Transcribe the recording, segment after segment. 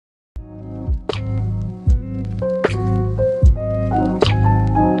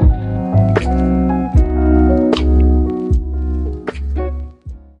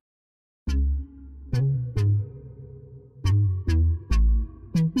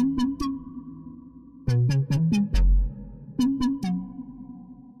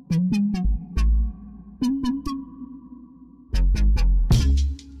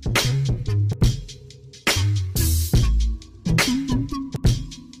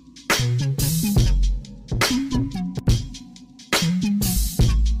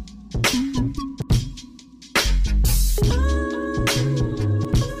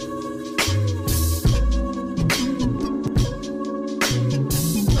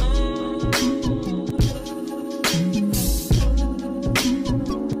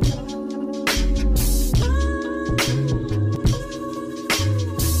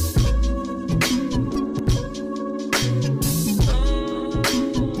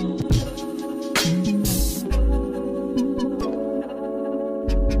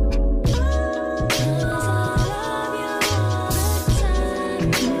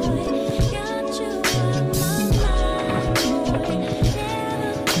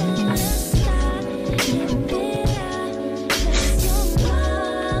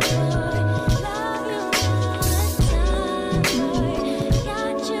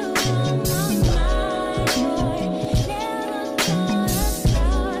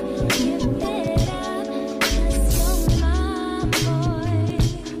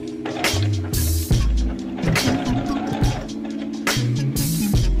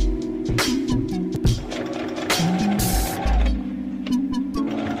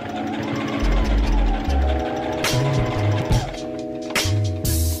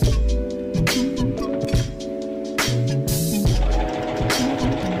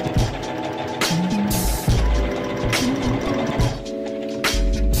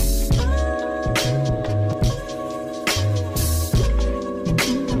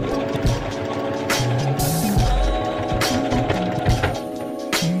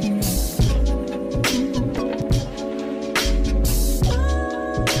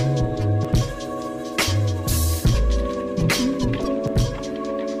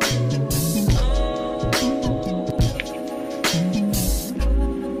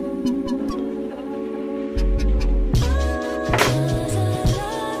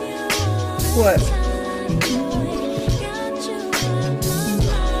What?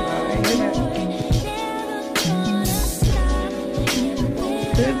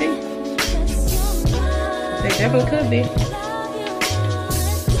 Could be. They definitely could be.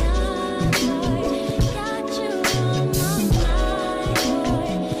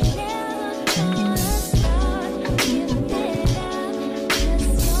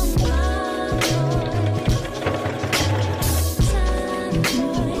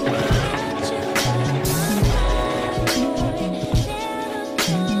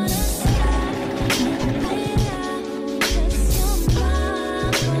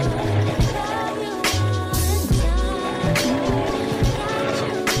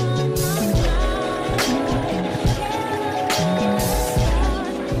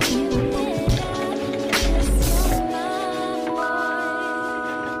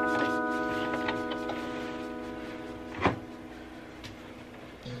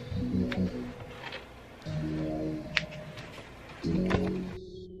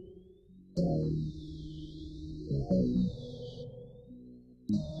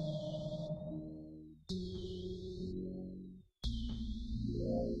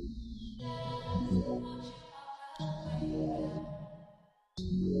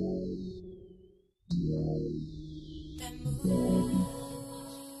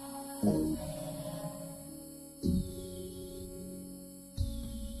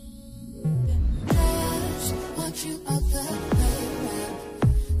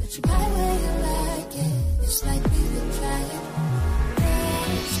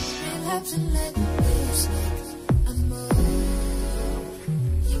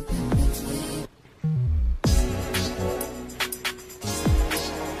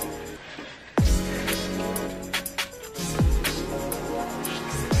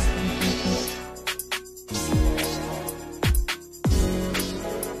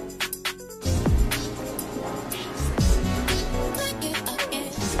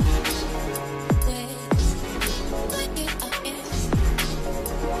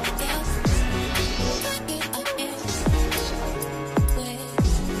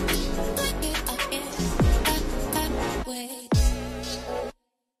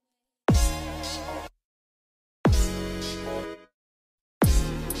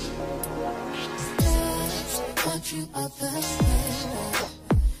 You other way,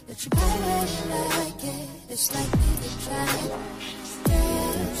 that you buy where you like it. It's like me to try it.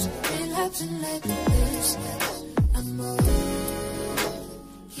 Just relax and let me slip. I'm more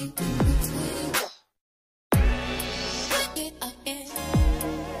you in between. Break it up and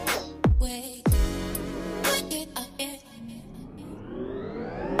wait. Break it up and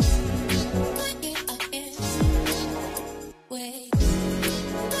break it up and wait.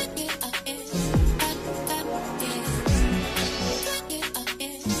 Break it up and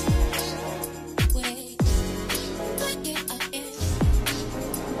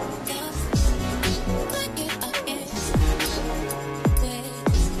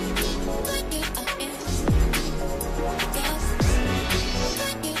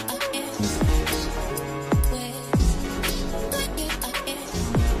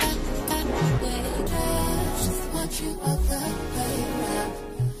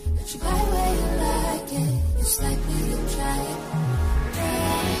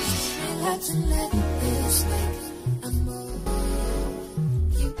and let me slip. I'm more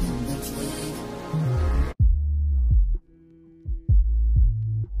you in between.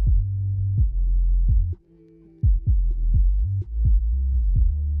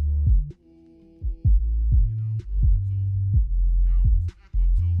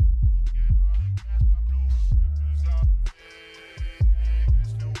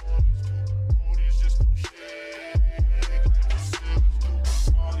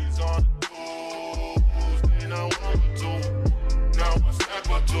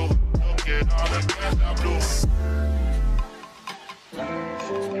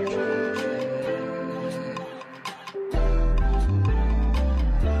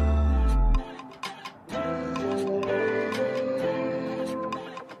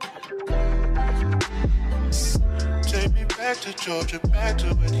 Back to Georgia, back to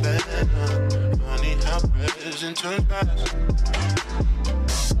Atlanta. Funny how present turns past.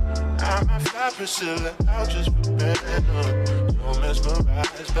 I might fly Priscilla out just for better. So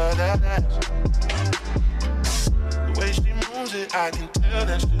mesmerized by that ass. The way she moves it, I can tell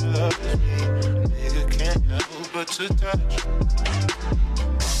that she loves me. A nigga can't help but to touch.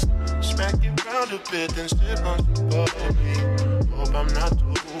 Smack it round a bit, then sip on some bubbly. Hope I'm not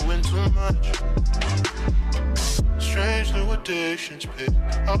doing too much. Strange new addictions pick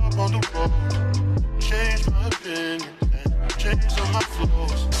up on the road. Change my opinion and change all my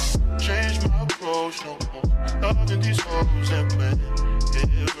flows. Change my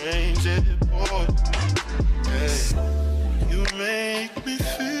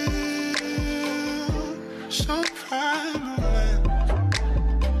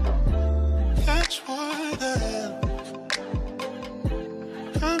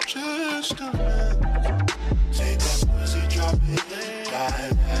just a man. Take that pussy, drop it like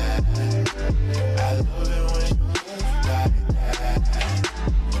that. I love it when you move like that. I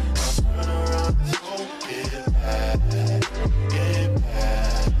turn around and go get back, get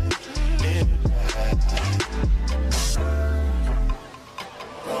back, get back.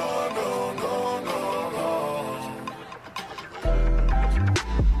 No, no, no, no,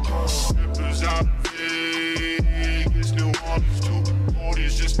 no. Strippers out in Vegas, New Orleans too.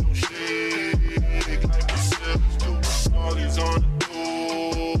 It's just no shake like the sellers do. All these on the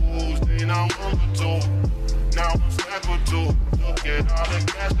tools, they not one or two. Now I'm stack or two. Look at all the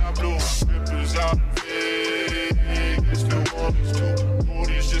cash I blew. Rippers out in Vegas, New Orleans too.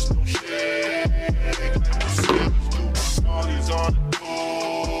 It's just no shake like the sellers do. All these on the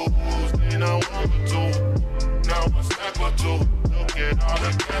tools, they not one or two. Now I'm stack or two. Look at all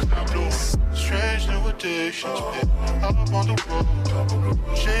the cash I blew. Strange new addictions, up on the road.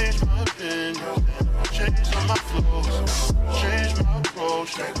 Change my opinion, change all my flows, change my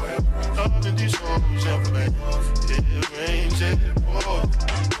approach. Loving these hoes and rain, it rains and it pours.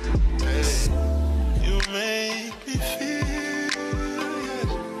 Hey, you make me feel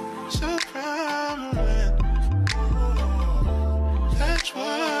so prominent. That's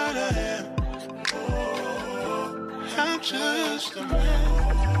what I am. I'm just a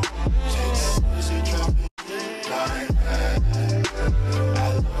man.